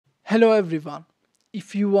Hello everyone.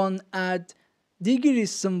 If you want to add degree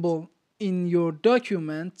symbol in your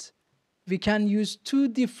document, we can use two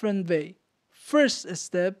different ways. First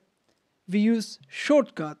step, we use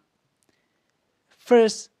shortcut.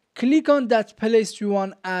 First, click on that place you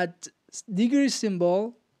want to add degree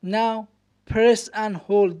symbol. Now press and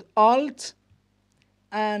hold Alt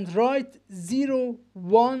and write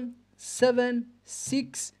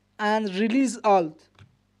 0176 and release Alt.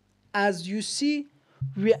 As you see,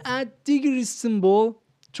 we add degree symbol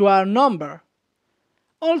to our number.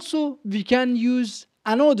 Also, we can use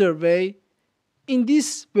another way. In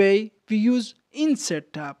this way, we use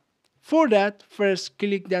Insert tab. For that, first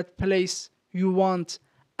click that place you want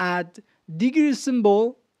add degree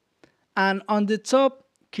symbol, and on the top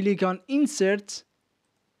click on Insert,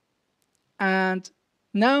 and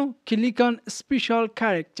now click on Special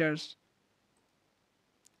Characters,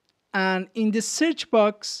 and in the search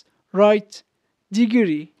box write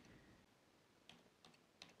degree.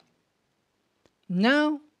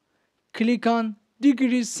 Now click on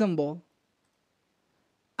degree symbol.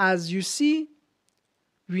 As you see,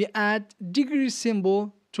 we add degree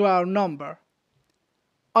symbol to our number.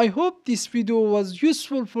 I hope this video was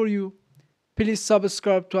useful for you. Please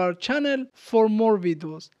subscribe to our channel for more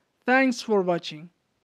videos. Thanks for watching.